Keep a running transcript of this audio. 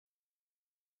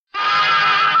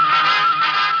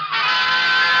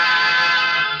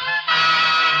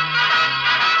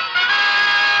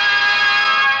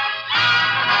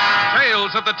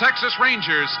of the Texas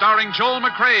Rangers, starring Joel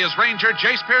McRae as Ranger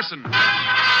Jace Pearson.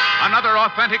 Another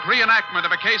authentic reenactment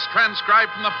of a case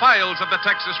transcribed from the files of the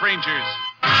Texas Rangers.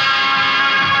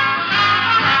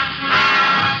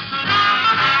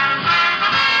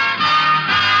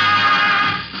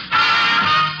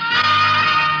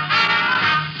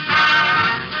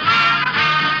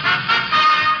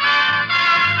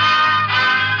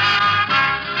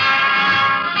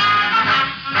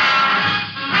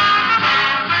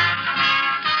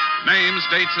 Names,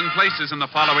 dates, and places in the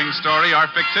following story are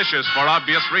fictitious for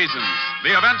obvious reasons.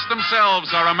 The events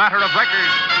themselves are a matter of record.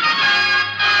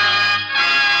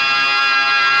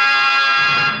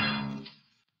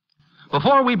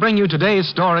 Before we bring you today's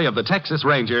story of the Texas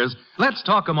Rangers, let's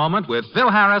talk a moment with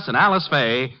Phil Harris and Alice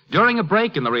Faye during a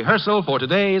break in the rehearsal for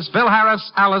today's Phil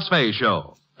Harris, Alice Faye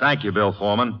show. Thank you, Bill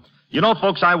Foreman. You know,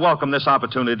 folks, I welcome this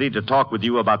opportunity to talk with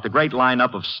you about the great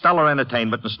lineup of stellar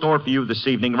entertainment in store for you this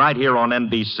evening right here on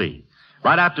NBC.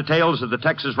 Right after Tales of the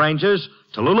Texas Rangers,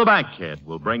 Tallulah Bankhead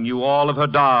will bring you all of her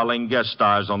darling guest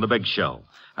stars on the big show.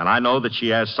 And I know that she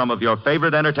has some of your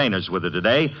favorite entertainers with her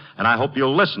today, and I hope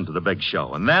you'll listen to the big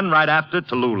show. And then right after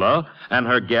Tallulah and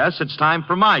her guests, it's time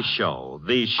for my show,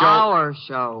 the show... Our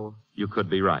show. You could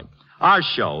be right. Our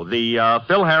show, the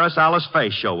Phil Harris, Alice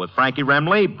Faye show with Frankie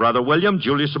Remley, Brother William,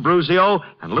 Julius Abruzio,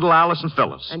 and little Alice and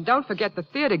Phyllis. And don't forget the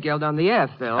Theater Guild on the air,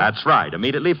 Phil. That's right.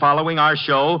 Immediately following our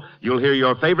show, you'll hear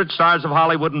your favorite stars of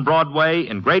Hollywood and Broadway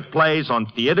in great plays on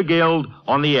Theater Guild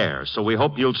on the air. So we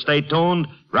hope you'll stay tuned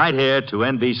right here to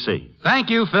NBC. Thank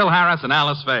you, Phil Harris and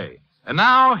Alice Faye. And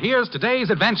now, here's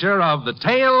today's adventure of the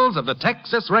Tales of the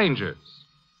Texas Rangers.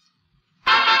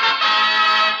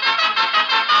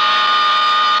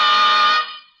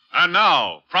 And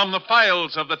now, from the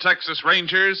files of the Texas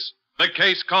Rangers, the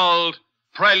case called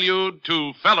Prelude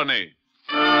to Felony.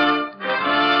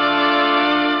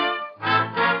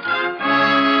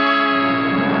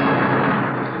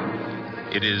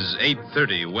 It is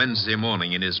 8:30 Wednesday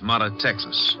morning in Ismata,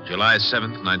 Texas, July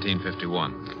 7th,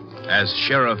 1951, as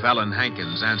Sheriff Alan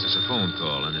Hankins answers a phone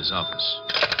call in his office.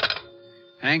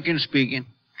 Hankins speaking.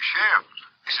 Sheriff,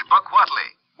 this is Buck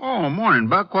Watley. Oh, morning,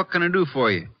 Buck. What can I do for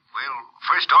you? Well,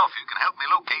 first off, you can help me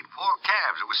locate 4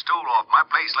 calves that were stole off my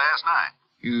place last night.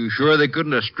 You sure they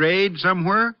couldn't have strayed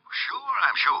somewhere? Sure,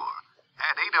 I'm sure.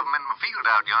 Had 8 of them in my field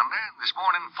out yonder. This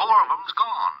morning, 4 of them's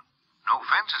gone. No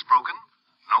fence is broken.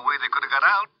 No way they could have got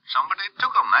out. Somebody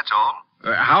took them, that's all.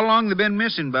 How long they been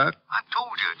missing, Buck? I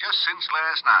told you, just since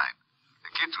last night.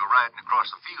 The kids were riding across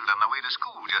the field on their way to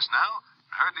school just now.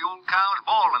 Heard the old cows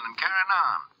bawling and carrying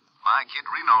on. My kid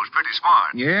Reno's pretty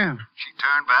smart. Yeah. She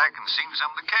turned back and seen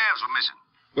some of the calves were missing.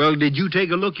 Well, did you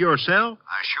take a look yourself?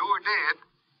 I sure did.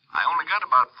 I only got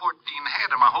about 14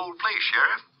 head of my whole place,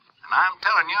 Sheriff. And I'm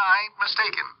telling you, I ain't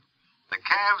mistaken. The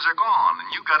calves are gone, and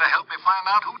you got to help me find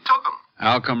out who took them.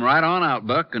 I'll come right on out,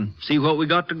 Buck, and see what we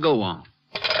got to go on.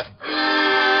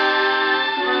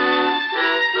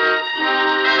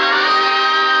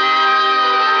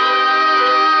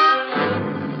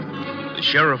 The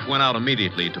sheriff went out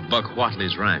immediately to Buck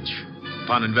Whatley's ranch.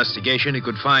 Upon investigation, he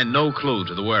could find no clue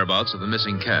to the whereabouts of the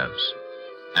missing calves.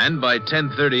 And by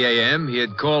 10:30 a.m., he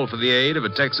had called for the aid of a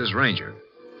Texas Ranger.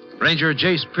 Ranger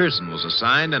Jace Pearson was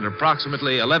assigned, and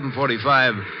approximately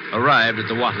 11:45 arrived at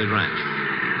the Whatley Ranch.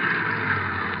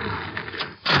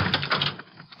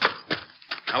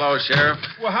 Hello, Sheriff.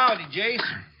 Well, howdy, Jace.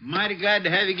 Mighty glad to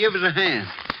have you give us a hand.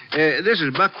 This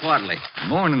is Buck Whatley.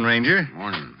 Morning, Ranger.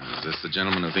 Morning. Is this the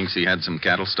gentleman who thinks he had some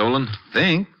cattle stolen?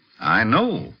 Think? I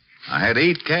know. I had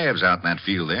 8 calves out in that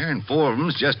field there, and 4 of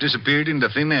them's just disappeared into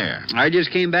thin air. I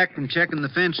just came back from checking the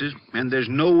fences, and there's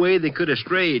no way they could have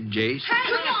strayed, Jace.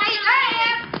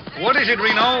 What is it,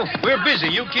 Reno? We're busy.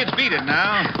 You kids beat it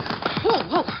now. Whoa,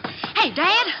 whoa. Hey,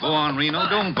 Dad. Go on, Reno.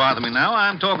 Don't bother me now.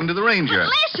 I'm talking to the ranger.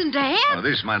 Listen, Dad. Well,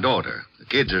 this is my daughter. The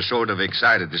kids are sort of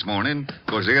excited this morning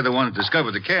because they're the ones that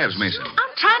discovered the calves missing.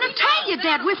 I'm trying to tell you,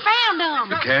 Dad. We found them.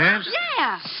 The calves?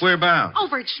 Yeah. Whereabouts?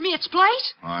 Over at Smith's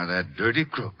place. Oh, that dirty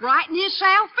crook. Right in his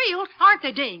south field, aren't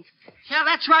they, Dink? Yeah,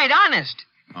 that's right, honest.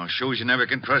 Oh, shows you never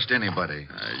can trust anybody.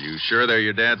 Are you sure they're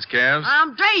your dad's calves?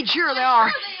 I'm dead sure they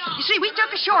are. You see, we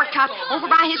took a shortcut over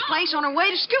by his place on our way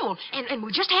to school, and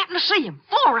we just happened to see them,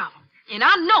 4 of them. And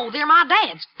I know they're my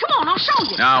dad's. Come on, I'll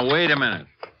show you. Now, wait a minute.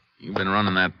 You've been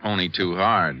running that pony too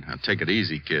hard. Now, take it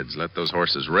easy, kids. Let those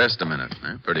horses rest a minute.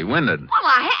 They're pretty winded. Well,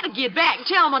 I had to get back and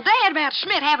tell my dad about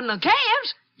Smith having the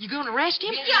calves. You going to arrest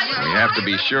him? We have to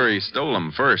be sure he stole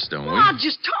them first, don't we? Well, I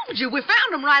just told you. We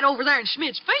found them right over there in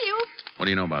Smith's field. What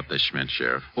do you know about this Schmidt,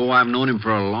 Sheriff? Oh, I've known him for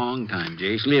a long time,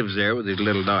 Jace. Lives there with his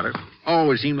little daughter.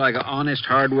 Always seemed like an honest,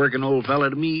 hard-working old fella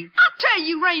to me. I tell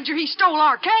you, Ranger, he stole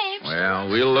our calves. Well,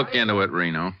 we'll look into it,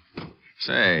 Reno.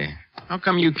 Say, how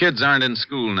come you kids aren't in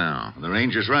school now? The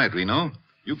ranger's right, Reno.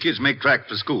 You kids make track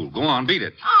for school. Go on, beat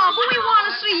it. Oh, but we want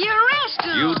to see you arrest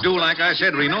him. You do like I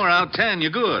said, Reno, or I'll tan you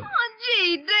good. Oh,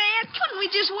 gee, Dad, couldn't we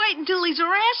just wait until he's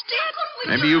arrested?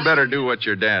 Maybe you better do what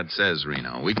your dad says,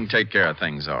 Reno. We can take care of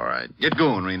things all right. Get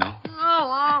going, Reno. Oh,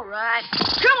 all right.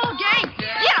 Come on, gang.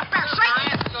 Get up there,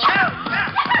 Satan.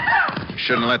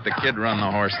 Shouldn't let the kid run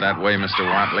the horse that way, Mr.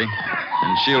 Watley.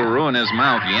 And she'll ruin his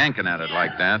mouth yanking at it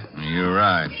like that. You're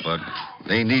right, but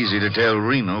it ain't easy to tell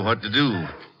Reno what to do,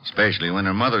 especially when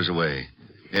her mother's away.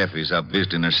 Effie's up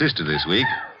visiting her sister this week,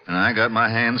 and I got my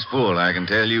hands full, I can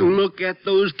tell you. Look at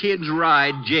those kids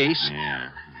ride, Jace. Yeah,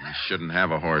 you shouldn't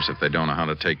have a horse if they don't know how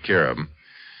to take care of him.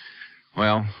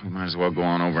 Well, we might as well go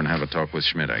on over and have a talk with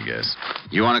Schmidt, I guess.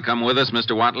 You want to come with us,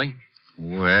 Mr. Watley?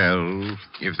 Well,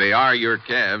 If they are your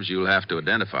calves, you'll have to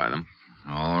identify them.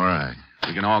 all right.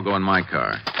 We can all go in my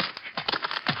car.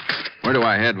 Where do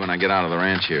I head when I get out of the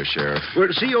ranch here, Sheriff? Well,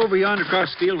 see over yonder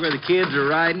across the field where the kids are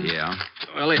riding? Yeah.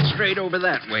 Well, it's straight over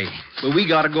that way. But we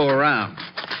got to go around.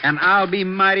 And I'll be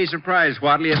mighty surprised,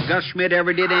 Watley, if Gus Schmidt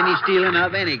ever did any stealing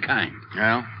of any kind.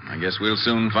 Well, I guess we'll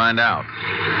soon find out.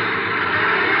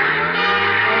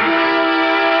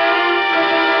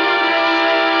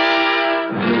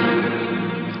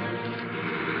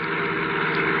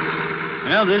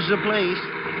 Well, this is the place.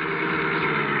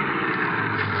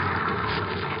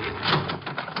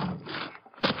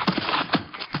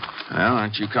 Well,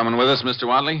 aren't you coming with us, Mr.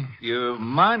 Watley? You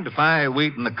mind if I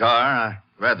wait in the car?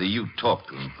 I'd rather you talk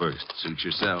to him first. Suit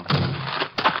yourself.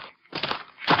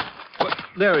 Well,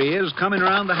 there he is, coming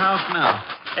around the house now.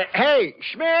 Hey,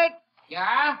 Schmidt!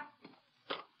 Yeah?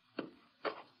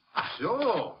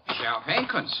 So, Sheriff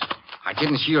Hankins. I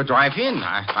didn't see you drive in.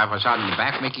 I was out in the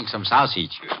back making some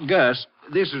sausage. Gus,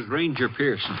 this is Ranger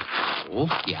Pearson. Oh,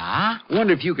 yeah?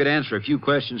 Wonder if you could answer a few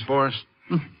questions for us.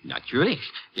 Naturally.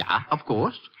 Yeah, of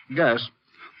course. Gus,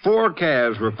 4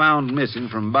 calves were found missing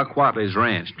from Buck Watley's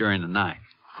ranch during the night.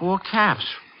 4 calves.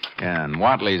 Yeah, and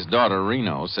Watley's daughter,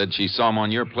 Reno, said she saw him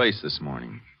on your place this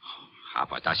morning.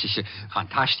 Aber das ist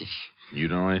fantastisch. You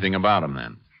don't know anything about him,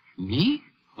 then? Me?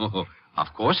 Oh, of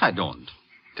course I don't.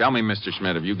 Tell me, Mr.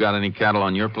 Schmidt, have you got any cattle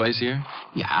on your place here?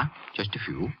 Yeah, just a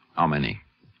few. How many?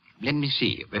 Let me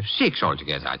see. 6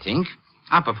 altogether, I think.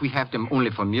 But we have them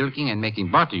only for milking and making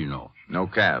butter, you know. No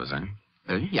calves, eh?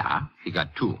 Yeah, we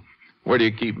got 2. Where do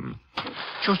you keep them?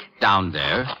 Just down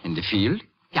there in the field.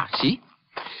 Yeah, see?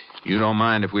 You don't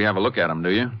mind if we have a look at them, do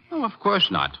you? Oh, of course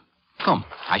not. Come,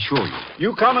 I show you.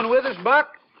 You coming with us, Buck?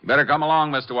 Better come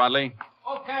along, Mr. Watley.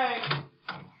 Okay.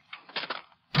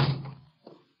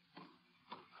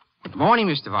 Good morning,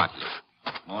 Mr. Watley.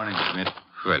 Morning, Schmidt.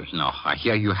 Well, now, I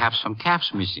hear you have some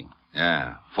calves missing.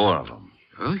 Yeah, 4 of them.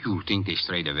 Oh, you think they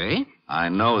strayed away? I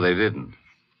know they didn't.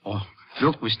 Oh,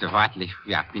 look, Mr. Watley,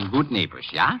 we have been good neighbors,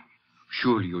 yeah?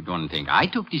 Surely you don't think I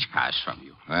took these calves from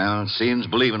you. Well, seeing's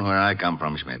believing where I come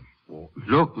from, Schmidt. Oh,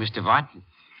 look, Mr. Watley,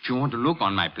 if you want to look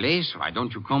on my place, why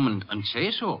don't you come and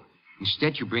say so?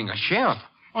 Instead, you bring a sheriff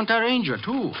and a ranger,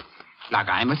 too. Like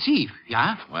I'm a thief,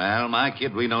 yeah? Well, my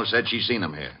kid Reno said she seen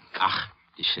him here.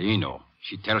 This Reno.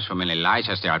 She tells so many lies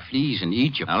as there are fleas in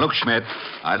Egypt. Now, look, Schmidt,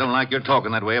 I don't like your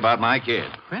talking that way about my kid.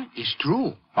 Well, it's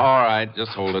true. All right,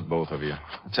 just hold it, both of you.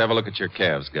 Let's have a look at your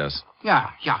calves, Gus. Yeah,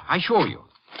 I show you.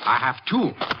 I have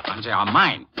 2, and they are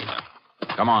mine.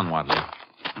 Come on, Watley.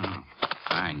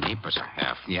 Fine neighbors I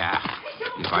have, yeah.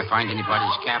 If I find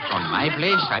anybody's calves on my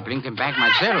place, I bring them back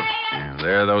myself. Yeah,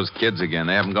 there are those kids again.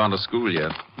 They haven't gone to school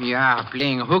yet. Yeah,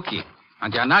 playing hooky.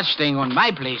 And they're not staying on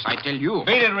my place, I tell you.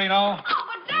 Beat it, Reno.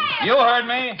 You heard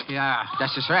me. Yeah,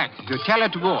 that's just right. You tell her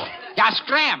to go. Yeah,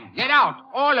 scram. Get out,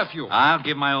 all of you. I'll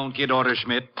give my own kid orders,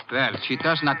 Schmidt. Well, she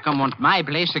does not come on my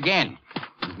place again.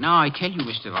 And now I tell you,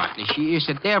 Mr. Watley, she is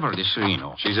a devil, this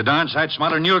Reno. She's a darn sight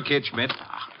smarter than your kid, Schmidt.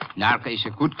 Narka is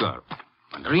a good girl.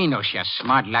 And Reno, she's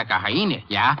smart like a hyena,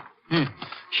 yeah?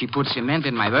 She put cement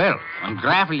in my well and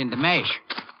gravel in the mash.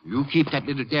 You keep that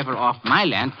little devil off my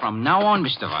land from now on,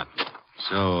 Mr. Watley.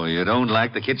 So you don't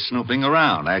like the kids snooping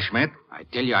around, eh, Schmidt? I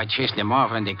tell you, I chase them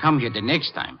off when they come here the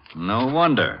next time. No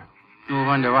wonder. No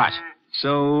wonder what?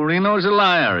 So Reno's a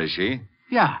liar, is she?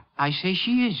 Yeah, I say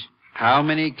she is. How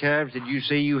many calves did you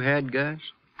say you had, Gus?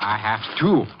 I have 2.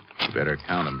 You better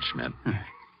count them, Schmidt.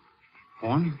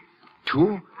 1,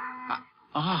 2.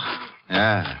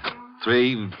 Yeah.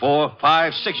 3, 4,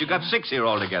 5, 6. You got 6 here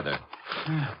altogether.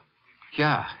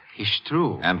 Yeah, it's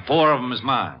true. And 4 of them is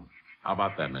mine. How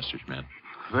about that, Mr. Schmidt?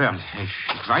 Well,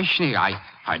 weiß nicht,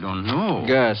 I don't know.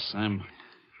 Gus, I'm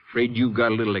afraid you've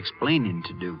got a little explaining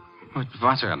to do. But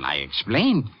what can I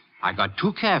explain? I got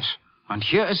 2 calves, And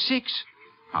here is 6.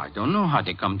 I don't know how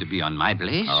they come to be on my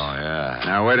place. Oh, yeah.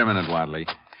 Now, wait a minute, Wadley.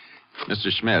 Mr.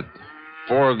 Schmidt,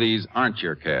 4 of these aren't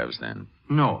your calves, then?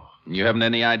 No. You haven't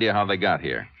any idea how they got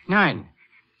here? 9.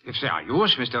 If they are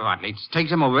yours, Mr. Wadley, take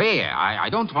them away. I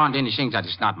don't want anything that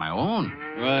is not my own.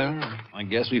 Well, I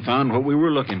guess we found what we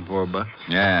were looking for, Buck.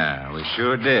 Yeah, we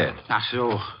sure did.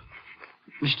 So,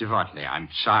 Mr. Wadley, I'm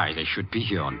sorry they should be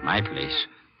here on my place.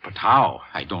 But how?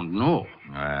 I don't know.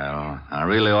 Well, I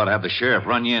really ought to have the sheriff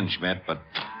run you in, Schmidt, but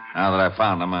now that I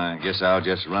found them, I guess I'll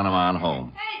just run them on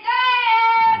home.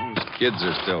 Those kids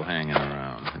are still hanging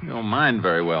around. They don't mind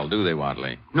very well, do they,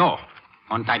 Wadley? No.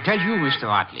 And I tell you, Mr.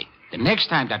 Wadley, the next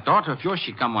time that daughter of yours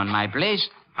she come on my place,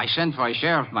 I send for a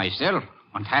sheriff myself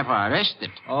and have her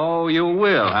arrested. Oh, you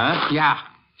will, huh? Yeah,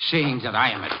 saying that I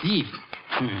am a thief.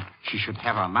 She should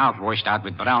have her mouth washed out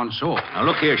with brown soap. Now,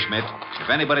 look here, Schmidt. If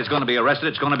anybody's going to be arrested,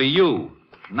 it's going to be you.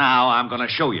 Now I'm going to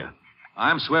show you.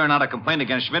 I'm swearing out a complaint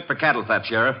against Schmidt for cattle theft,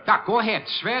 Sheriff. Yeah, go ahead.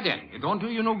 Swear then. It don't do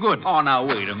you no good. Oh, now,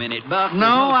 wait a minute, Buck.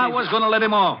 No, I was going to let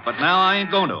him off, but now I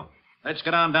ain't going to. Let's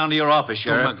get on down to your office,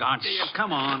 Sheriff. Oh, my God.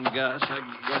 Come on, Gus.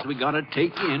 I guess we got to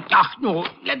take you in. No.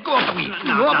 Let go of me.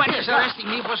 Nobody's arresting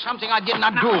me for something I did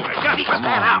not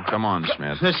do. Come on,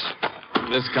 Schmidt.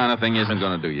 This kind of thing isn't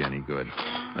going to do you any good.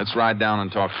 Let's ride down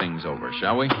and talk things over,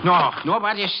 shall we? No,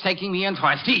 nobody's taking me in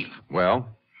for a thief. Well,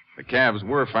 the calves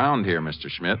were found here, Mr.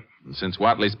 Schmidt. And since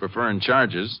Watley's preferring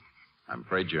charges, I'm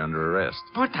afraid you're under arrest.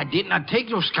 But I did not take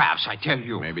those calves, I tell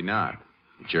you. Maybe not.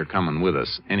 But you're coming with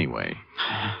us anyway.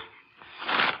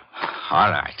 All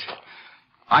right.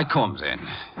 I come then.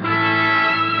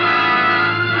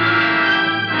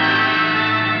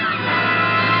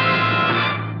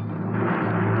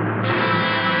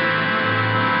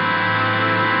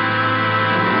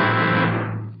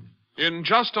 In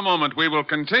just a moment, we will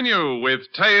continue with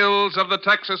Tales of the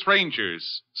Texas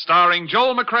Rangers, starring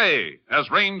Joel McCrea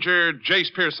as Ranger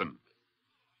Jace Pearson.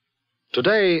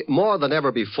 Today, more than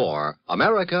ever before,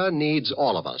 America needs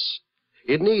all of us.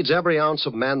 It needs every ounce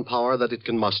of manpower that it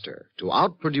can muster to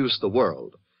outproduce the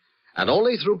world. And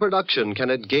only through production can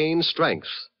it gain strength,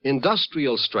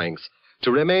 industrial strength,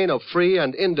 to remain a free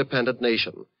and independent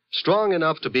nation, strong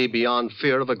enough to be beyond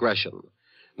fear of aggression.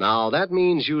 Now, that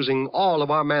means using all of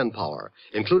our manpower,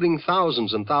 including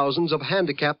thousands and thousands of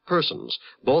handicapped persons,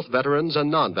 both veterans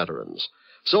and non-veterans.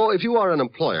 So if you are an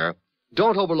employer,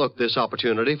 don't overlook this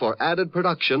opportunity for added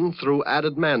production through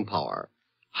added manpower.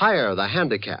 Hire the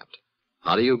handicapped.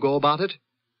 How do you go about it?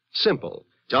 Simple.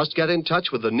 Just get in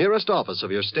touch with the nearest office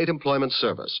of your state employment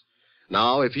service.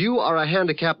 Now, if you are a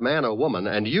handicapped man or woman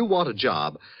and you want a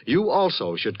job, you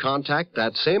also should contact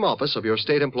that same office of your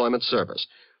state employment service.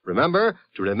 Remember,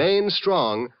 to remain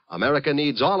strong, America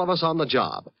needs all of us on the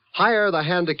job. Hire the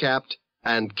handicapped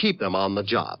and keep them on the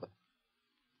job.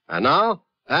 And now,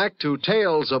 back to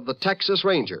Tales of the Texas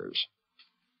Rangers.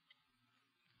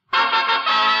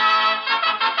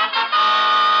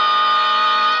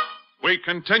 We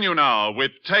continue now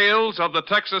with Tales of the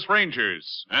Texas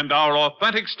Rangers and our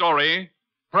authentic story,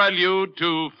 Prelude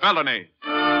to Felony.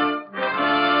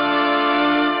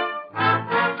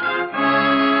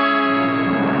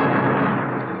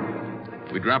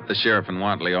 We dropped the sheriff and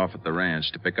Watley off at the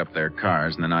ranch to pick up their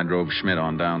cars, and then I drove Schmidt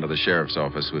on down to the sheriff's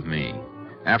office with me.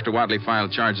 After Watley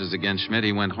filed charges against Schmidt,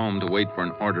 he went home to wait for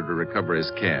an order to recover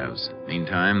his calves.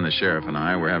 Meantime, the sheriff and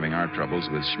I were having our troubles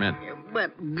with Schmidt.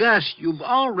 But, Gus, you've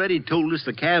already told us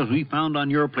the calves we found on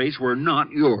your place were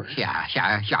not yours. Yeah,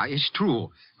 it's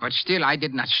true. But still, I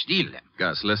did not steal them.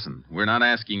 Gus, listen, we're not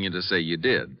asking you to say you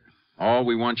did. All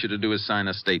we want you to do is sign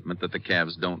a statement that the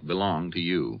calves don't belong to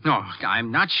you. No,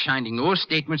 I'm not signing no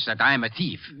statements that I am a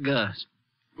thief. Gus,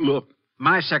 look,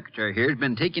 my secretary here has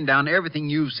been taking down everything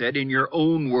you've said in your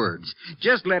own words.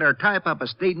 Just let her type up a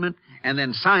statement and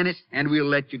then sign it, and we'll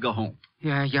let you go home.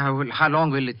 Yeah, well, how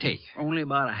long will it take? Only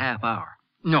about a half hour.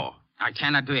 No, I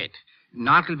cannot do it.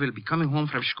 Narkle will be coming home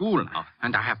from school now,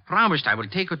 and I have promised I will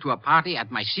take her to a party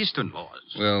at my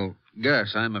sister-in-law's. Well,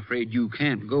 Gus, I'm afraid you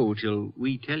can't go till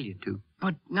we tell you to.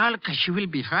 But Nalka, she will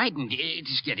be frightened. It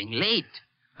is getting late.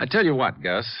 I tell you what,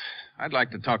 Gus, I'd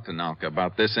like to talk to Nalka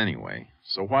about this anyway.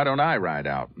 So why don't I ride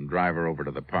out and drive her over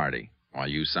to the party while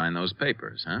you sign those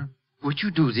papers, huh? Would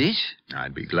you do this?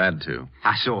 I'd be glad to.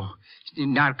 So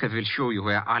Nalka will show you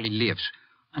where Ollie lives.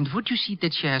 And would you see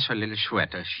that she has her little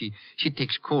sweater? She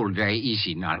takes cold very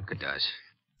easy, Nalka does.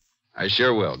 I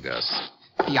sure will, Gus.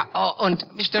 Yeah, and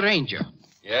Mr. Ranger.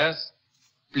 Yes?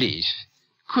 Please,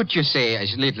 could you say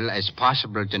as little as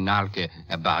possible to Nalka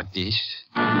about this?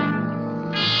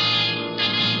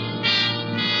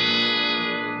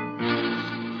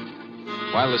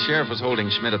 While the sheriff was holding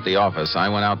Schmidt at the office, I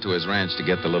went out to his ranch to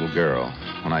get the little girl.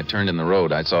 When I turned in the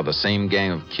road, I saw the same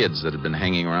gang of kids that had been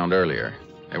hanging around earlier.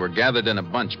 They were gathered in a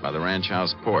bunch by the ranch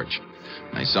house porch.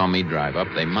 When they saw me drive up,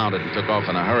 they mounted and took off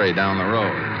in a hurry down the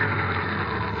road.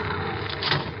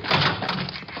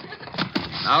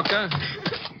 Nalka?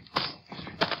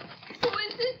 Who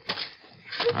is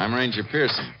it? I'm Ranger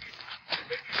Pearson.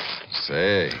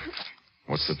 Say,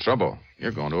 what's the trouble?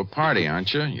 You're going to a party,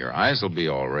 aren't you? Your eyes will be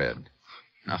all red.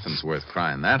 Nothing's worth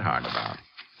crying that hard about.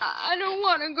 I don't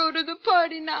want to go to the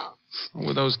party now. What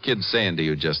were those kids saying to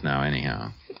you just now,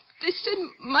 anyhow? They said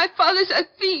my father's a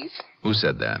thief. Who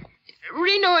said that?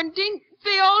 Reno and Dink,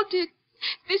 they all did.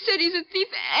 They said he's a thief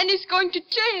and he's going to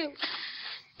jail.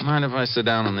 Mind if I sit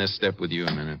down on this step with you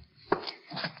a minute?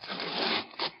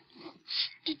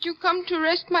 Did you come to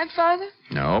arrest my father?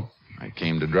 No, I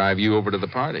came to drive you over to the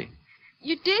party.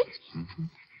 You did? Mm-hmm.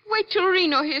 Wait till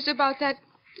Reno hears about that.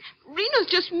 Reno's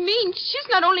just mean. She's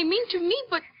not only mean to me,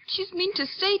 but she's mean to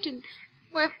Satan.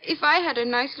 Well, if I had a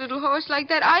nice little horse like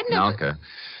that, I'd never... Nalka,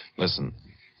 listen.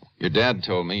 Your dad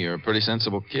told me you're a pretty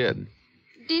sensible kid.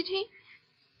 Did he?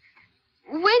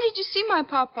 Where did you see my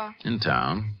papa? In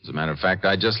town. As a matter of fact,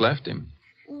 I just left him.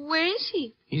 Where is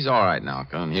he? He's all right,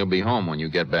 Nalka, and he'll be home when you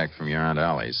get back from your Aunt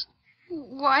Allie's.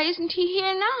 Why isn't he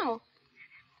here now?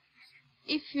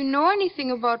 If you know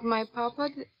anything about my papa,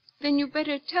 then you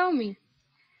better tell me.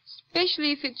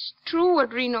 Especially if it's true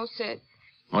what Reno said.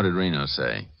 What did Reno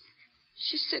say?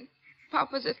 She said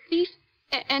Papa's a thief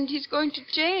and he's going to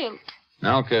jail.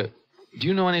 Nalka, do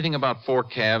you know anything about 4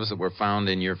 calves that were found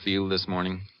in your field this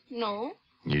morning? No.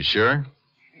 You sure?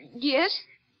 Yes.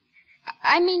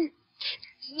 I mean,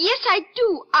 yes, I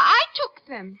do. I took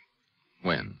them.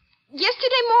 When?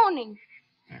 Yesterday morning.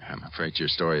 I'm afraid your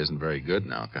story isn't very good,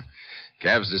 Nalka.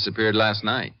 Calves disappeared last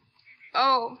night.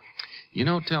 Oh. You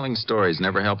know, telling stories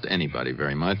never helped anybody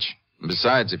very much. And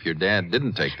besides, if your dad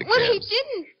didn't take the calves... Well, he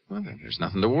didn't. Well, then there's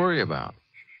nothing to worry about.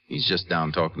 He's just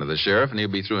down talking to the sheriff, and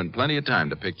he'll be through in plenty of time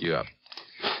to pick you up.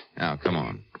 Now, come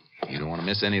on. You don't want to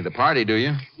miss any of the party, do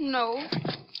you? No.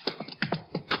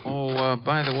 Oh,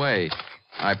 by the way,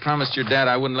 I promised your dad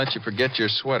I wouldn't let you forget your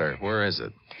sweater. Where is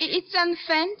it? It's on the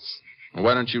fence. Well,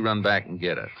 why don't you run back and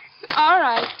get it? All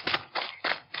right.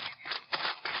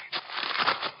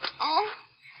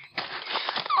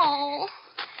 Oh.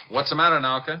 What's the matter,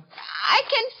 Nalka? I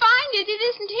can find it. It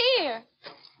isn't here.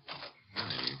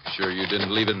 Are you sure you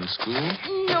didn't leave it in school?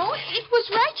 No, it was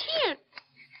right here.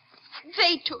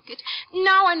 They took it.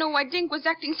 Now I know why Dink was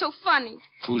acting so funny.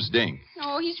 Who's Dink?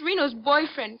 Oh, he's Reno's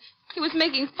boyfriend. He was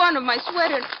making fun of my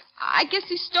sweater. I guess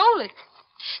he stole it.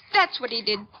 That's what he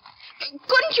did.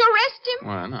 Couldn't you arrest him?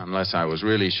 Well, not unless I was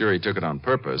really sure he took it on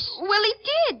purpose. Well, he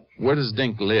did. Where does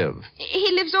Dink live?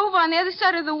 He lives over on the other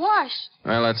side of the wash.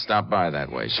 Well, let's stop by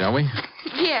that way, shall we?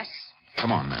 Yes.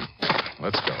 Come on, then.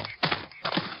 Let's go.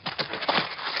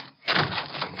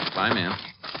 Climb in.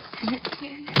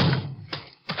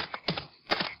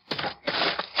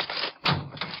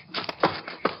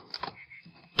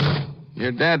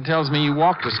 Your dad tells me you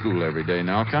walk to school every day,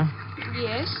 Nalka.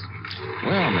 Yes.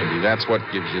 Well, maybe that's what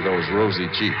gives you those rosy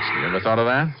cheeks. You ever thought of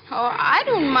that? Oh, I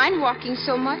don't mind walking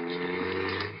so much.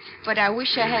 But I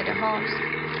wish I had a horse.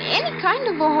 Any kind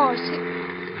of a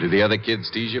horse. Do the other kids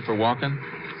tease you for walking?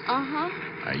 Uh-huh.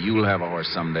 You'll have a horse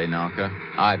someday, Nalka.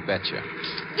 I bet you.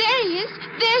 There he is.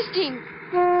 There's Dink.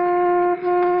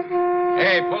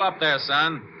 Hey, pull up there,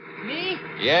 son. Me?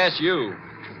 Yes, you.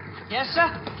 Yes, sir.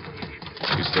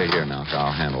 You stay here, Nalka.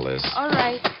 I'll handle this. All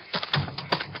right.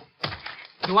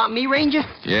 You want me, Ranger?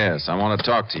 Yes, I want to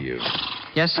talk to you.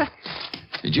 Yes, sir.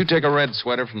 Did you take a red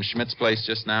sweater from Schmidt's place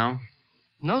just now?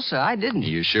 No, sir, I didn't. Are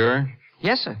you sure?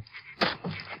 Yes, sir.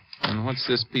 And what's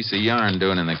this piece of yarn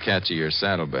doing in the catch of your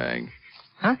saddlebag?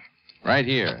 Huh? Right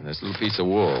here, this little piece of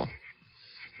wool.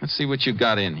 Let's see what you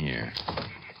got in here.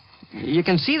 You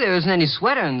can see there isn't any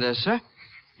sweater in there, sir.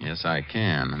 Yes, I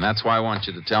can. And that's why I want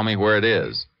you to tell me where it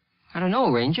is. I don't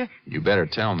know, Ranger. You better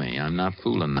tell me. I'm not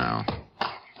fooling now.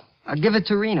 I'll give it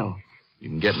to Reno. You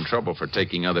can get in trouble for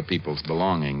taking other people's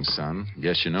belongings, son.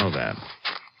 Guess you know that.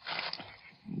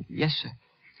 Yes, sir.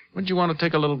 What'd you want to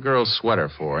take a little girl's sweater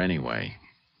for, anyway?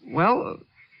 Well,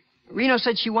 Reno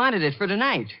said she wanted it for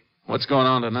tonight. What's going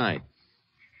on tonight?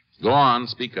 Go on,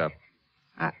 speak up.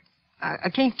 I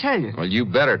can't tell you. Well, you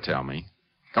better tell me.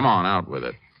 Come on, out with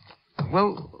it.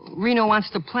 Well, Reno wants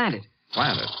to plant it.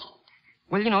 Plant it?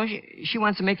 Well, you know, she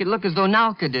wants to make it look as though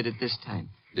Nalka did it this time.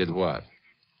 Did what?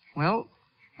 Well...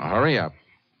 Hurry up.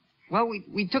 Well,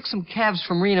 we took some calves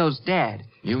from Reno's dad.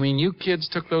 You mean you kids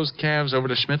took those calves over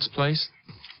to Schmidt's place?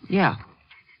 Yeah.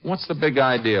 What's the big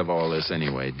idea of all this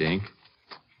anyway, Dink?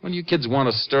 What do you kids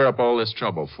want to stir up all this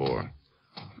trouble for?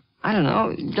 I don't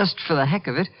know, just for the heck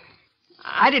of it.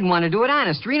 I didn't want to do it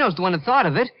honest. Reno's the one that thought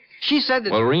of it. She said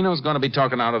that... Well, Reno's going to be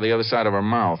talking out of the other side of her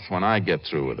mouth when I get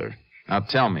through with her. Now,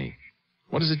 tell me,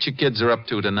 what is it you kids are up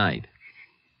to tonight?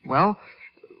 Well,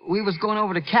 we was going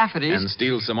over to Cafferty's... And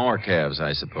steal some more calves,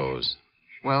 I suppose.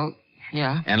 Well,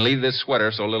 yeah. And leave this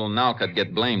sweater so little Nalka'd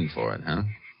get blamed for it, huh?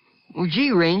 Well,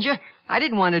 gee, Ranger, I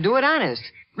didn't want to do it honest.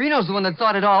 Reno's the one that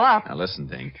thought it all up. Now, listen,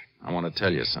 Dink. I want to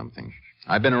tell you something.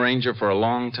 I've been a ranger for a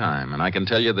long time, and I can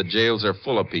tell you the jails are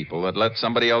full of people that let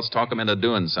somebody else talk them into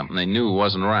doing something they knew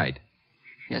wasn't right.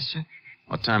 Yes, sir.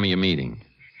 What time are you meeting?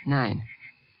 9.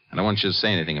 I don't want you to say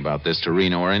anything about this to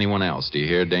Reno or anyone else. Do you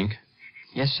hear, Dink?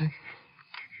 Yes, sir.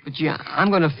 But, gee, I'm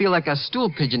going to feel like a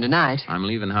stool pigeon tonight. I'm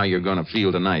leaving how you're going to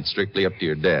feel tonight strictly up to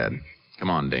your dad.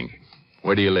 Come on, Dink.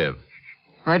 Where do you live?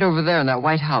 Right over there in that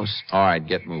white house. All right,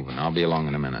 get moving. I'll be along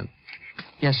in a minute.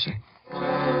 Yes, sir.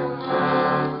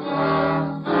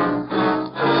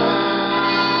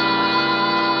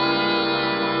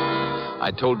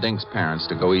 I told Dink's parents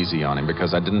to go easy on him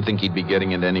because I didn't think he'd be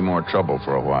getting into any more trouble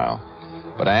for a while.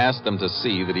 But I asked them to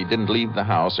see that he didn't leave the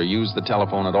house or use the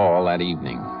telephone at all that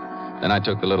evening. Then I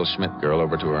took the little Schmidt girl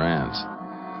over to her aunt's.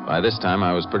 By this time,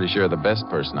 I was pretty sure the best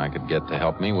person I could get to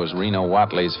help me was Reno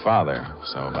Watley's father.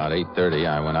 So about 8:30,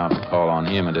 I went out to call on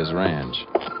him at his ranch.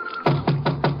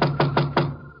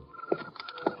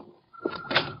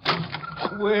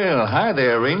 Well, hi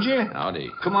there, Ranger.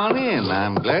 Howdy. Come on in.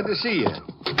 I'm glad to see you.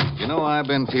 You know, I've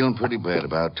been feeling pretty bad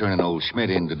about turning old Schmidt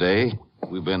in today.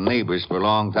 We've been neighbors for a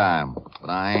long time,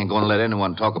 but I ain't going to let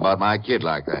anyone talk about my kid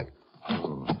like that.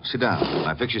 Sit down. Can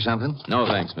I fix you something? No,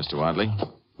 thanks, Mr. Watley.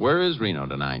 Where is Reno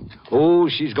tonight? Oh,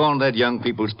 she's going to that young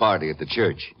people's party at the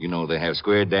church. You know, they have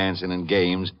square dancing and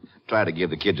games. Try to give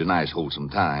the kids a nice, wholesome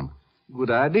time. Good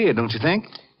idea, don't you think?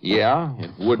 Yeah,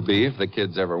 it would be if the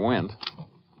kids ever went.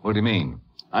 What do you mean?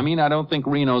 I mean, I don't think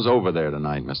Reno's over there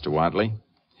tonight, Mr. Watley.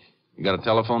 You got a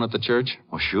telephone at the church?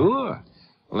 Oh, sure.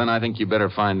 Well, then I think you better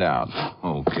find out.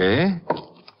 Okay.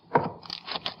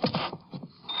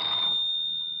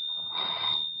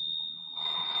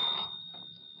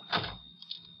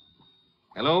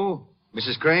 Hello,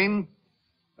 Mrs. Crane?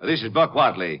 This is Buck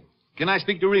Watley. Can I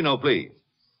speak to Reno, please?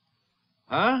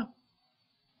 Huh?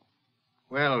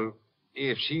 Well,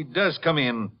 if she does come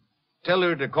in, tell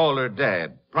her to call her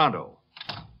dad, pronto.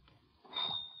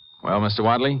 Well, Mr.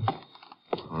 Watley?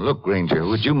 Look, Granger,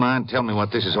 would you mind telling me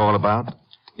what this is all about?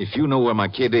 If you know where my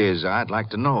kid is, I'd like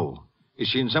to know. Is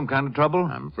she in some kind of trouble?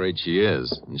 I'm afraid she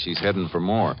is, and she's heading for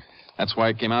more. That's why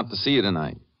I came out to see you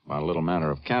tonight, about a little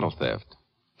matter of cattle theft.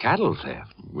 Cattle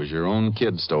theft? It was your own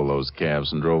kid stole those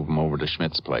calves and drove them over to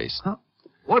Schmidt's place. Huh?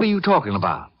 What are you talking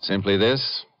about? Simply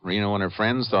this. Reno and her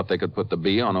friends thought they could put the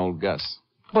bee on old Gus.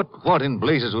 But what in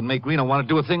blazes would make Reno want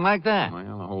to do a thing like that?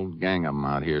 Well, the whole gang of them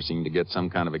out here seem to get some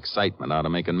kind of excitement out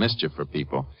of making mischief for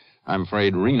people. I'm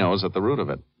afraid Reno's at the root of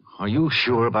it. Are you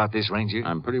sure about this, Ranger?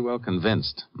 I'm pretty well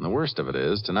convinced. And the worst of it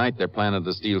is, tonight they're planning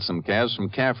to steal some calves from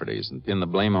Cafferty's and pin the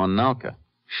blame on Nalka.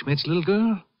 Schmidt's little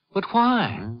girl? But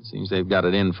why? Well, it seems they've got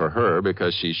it in for her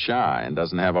because she's shy and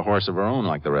doesn't have a horse of her own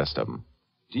like the rest of them.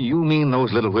 Do you mean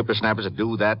those little whippersnappers that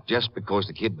do that just because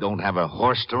the kid don't have a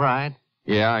horse to ride?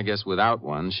 Yeah, I guess without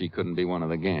one, she couldn't be one of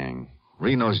the gang.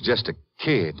 Reno's just a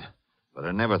kid, but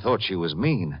I never thought she was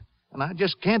mean. And I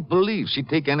just can't believe she'd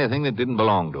take anything that didn't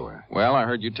belong to her. Well, I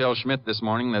heard you tell Schmidt this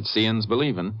morning that seeing's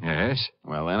believing. Yes?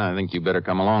 Well, then I think you better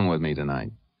come along with me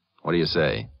tonight. What do you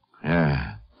say?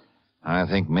 Yeah. I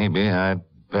think maybe I'd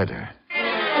better.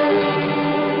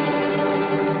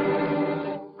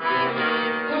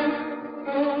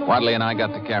 Watley and I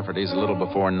got to Cafferty's a little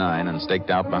before 9 and staked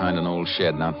out behind an old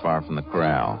shed not far from the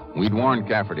corral. We'd warned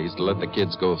Cafferty's to let the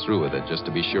kids go through with it just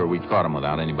to be sure we'd caught them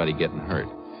without anybody getting hurt.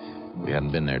 We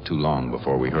hadn't been there too long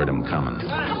before we heard them coming.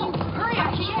 Hurry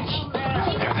up, kids.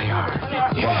 There they are.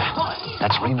 Yeah,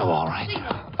 that's Reno, all right.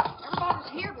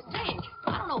 Everybody's here but Dink.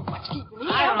 I don't know what's keeping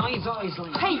him. I don't know. He's always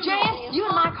late. Hey, Jan, you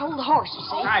and Mike hold the horses,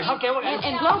 see? All right, okay.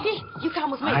 And Blokey, you come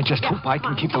with me. I just hope I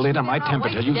can keep the lid on my temper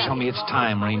till you tell me it's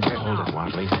time, Ranger. Hold it,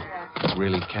 Watley. Let's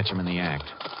really catch them in the act.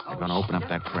 They're going to open up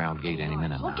that corral gate any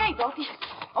minute now. Okay, Blokey.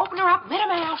 Open her up, let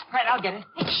him out. All right, I'll get it.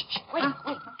 Hey, shh. Wait.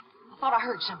 I thought I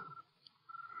heard something.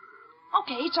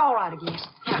 Okay, it's all right, I guess.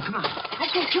 Yeah, come on.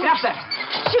 Okay, Get up there.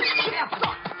 Shoot. Yeah.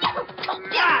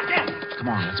 Come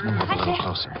on, let's move up a little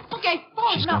closer. Okay,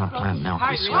 boys, She's no. going to plant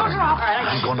Nelky's Hold sweater. her up.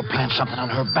 I'm going to plant something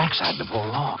on her backside before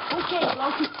long. Okay,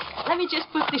 Blokey. Let me just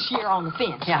put this here on the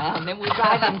fence. Yeah, and then we'll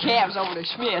drive them calves over to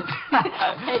Schmidt.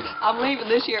 Hey, I'm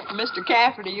leaving this here for Mr.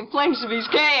 Cafferty in place of his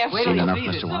calves. Seen enough,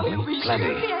 Mr. Watley?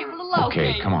 Plenty.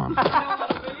 Okay, come on.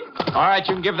 All right,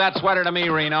 you can give that sweater to me,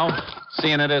 Reno,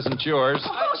 seeing it isn't yours.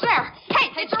 Who's there?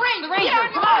 Hey, it's the ranger.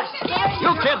 Come on.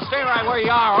 You kids stay right where you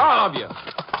are, all of you.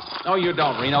 No, you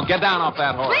don't, Reno. Get down off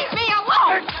that horse. Leave me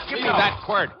alone. Give me that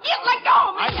quirt. You let go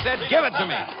of me. I said give it to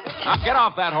me. Now get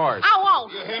off that horse. I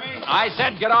won't. You hear me? I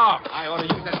said get off. I ought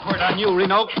to use that quirt on you,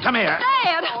 Reno. Come here.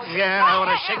 Dad. Yeah, I ought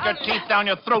to shake your teeth down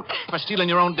your throat for stealing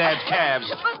your own dad's calves.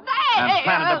 But Dad. And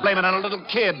planning to blame it on a little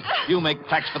kid. You make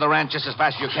tracks for the ranch just as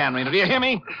fast as you can, Reno. Do you hear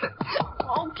me?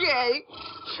 Okay.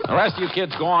 The rest of you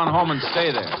kids go on home and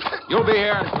stay there. You'll be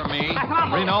hearing from me.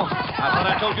 Reno, I thought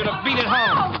I told you to beat it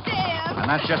home. Oh, Dad. And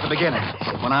that's just the beginning.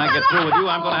 When I get through with you,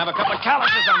 I'm going to have a couple of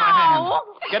calluses on my hands.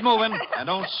 Get moving, and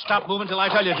don't stop moving till I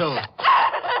tell you to.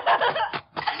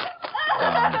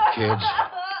 Darn kids.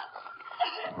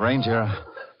 Ranger,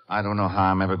 I don't know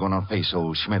how I'm ever going to face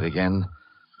old Schmidt again.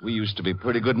 We used to be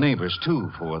pretty good neighbors, too,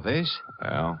 before this.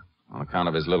 Well, on account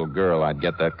of his little girl, I'd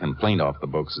get that complaint off the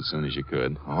books as soon as you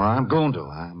could. Oh, I'm going to.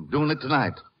 I'm doing it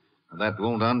tonight. That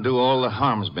won't undo all the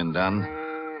harm's been done.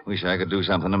 Wish I could do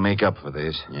something to make up for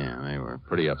this. Yeah, they were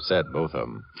pretty upset, both of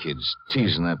them. Kids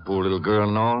teasing that poor little girl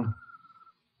and all.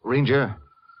 Ranger,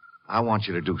 I want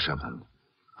you to do something.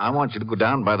 I want you to go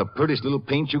down by the prettiest little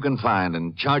paint you can find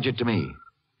and charge it to me.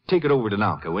 Take it over to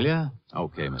Nalka, will you?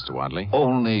 Okay, Mr. Wadley.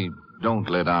 Only don't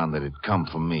let on that it come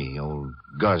from me. Old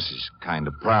Gus is kind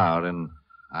of proud, and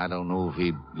I don't know if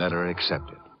he'd let her accept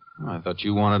it. I thought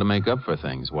you wanted to make up for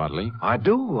things, Wadley. I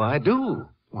do.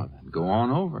 Well, then go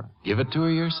on over. Give it to her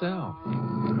yourself.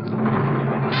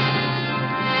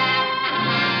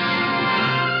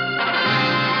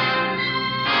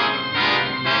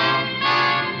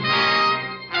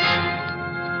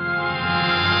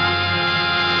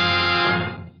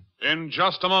 In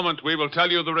just a moment, we will tell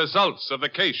you the results of the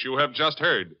case you have just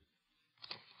heard.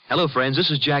 Hello, friends. This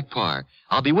is Jack Parr.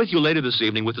 I'll be with you later this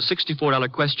evening with the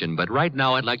 $64 question, but right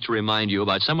now I'd like to remind you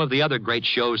about some of the other great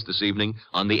shows this evening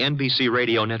on the NBC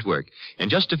Radio Network. In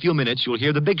just a few minutes, you'll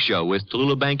hear The Big Show with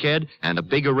Tallulah Bankhead and a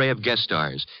big array of guest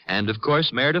stars. And, of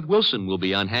course, Meredith Wilson will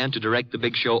be on hand to direct The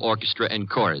Big Show Orchestra and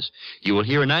Chorus. You will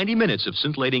hear 90 minutes of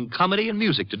scintillating comedy and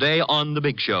music today on The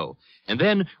Big Show. And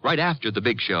then, right after The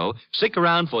Big Show, stick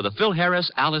around for the Phil Harris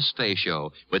Alice Faye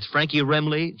Show with Frankie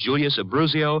Remley, Julius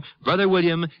Abruzio, Brother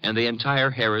William, and the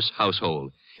entire Harris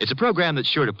household. It's a program that's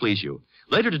sure to please you.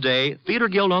 Later today, Theater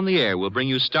Guild on the Air will bring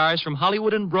you stars from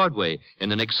Hollywood and Broadway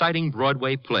in an exciting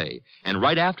Broadway play. And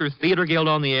right after Theater Guild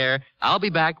on the Air, I'll be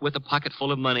back with a pocket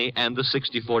full of money and the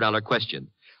 $64 question.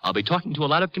 I'll be talking to a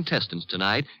lot of contestants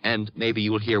tonight, and maybe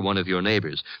you'll hear one of your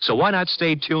neighbors. So why not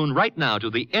stay tuned right now to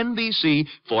the NBC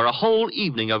for a whole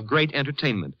evening of great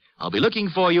entertainment? I'll be looking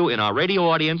for you in our radio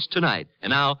audience tonight. And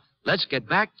now, let's get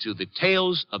back to the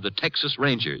tales of the Texas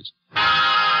Rangers.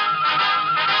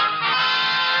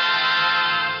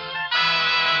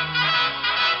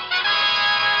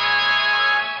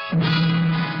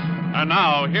 And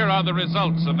now, here are the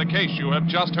results of the case you have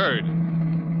just heard.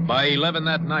 By 11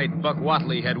 that night, Buck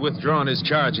Whatley had withdrawn his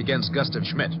charge against Gustav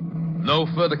Schmidt. No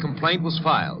further complaint was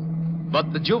filed.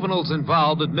 But the juveniles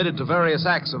involved admitted to various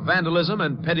acts of vandalism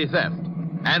and petty theft,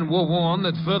 and were warned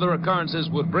that further occurrences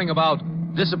would bring about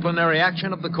disciplinary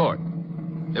action of the court.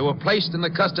 They were placed in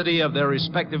the custody of their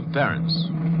respective parents.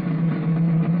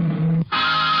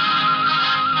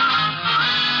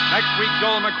 Next week,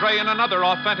 Joel McCrea in another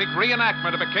authentic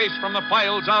reenactment of a case from the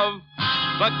files of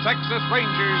the Texas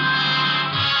Rangers.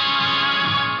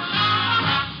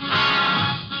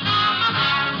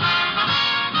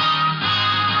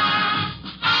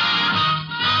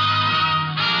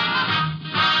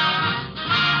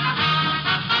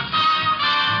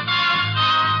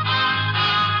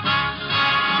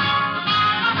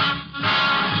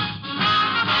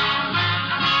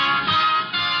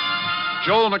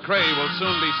 Joel McCrea will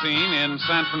soon be seen in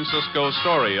San Francisco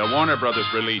Story, a Warner Brothers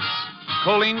release.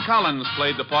 Colleen Collins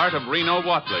played the part of Reno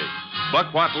Whatley.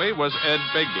 Buck Whatley was Ed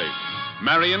Begley.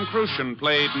 Marion Crucian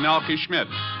played Nalky Schmidt,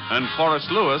 and Forrest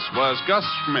Lewis was Gus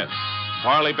Schmidt.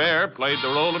 Parley Bear played the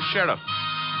role of sheriff.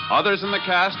 Others in the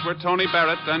cast were Tony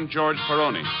Barrett and George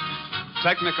Peroni.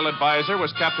 Technical advisor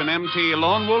was Captain M.T.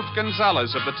 Lone Wolf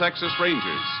Gonzalez of the Texas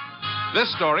Rangers.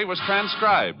 This story was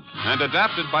transcribed and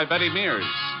adapted by Betty Mears,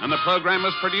 and the program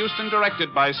was produced and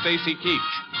directed by Stacy Keach.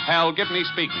 Hal Gibney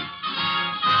speaking.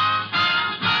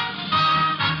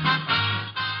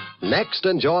 Next,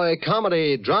 enjoy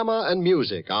comedy, drama, and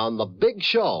music on The Big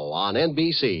Show on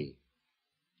NBC.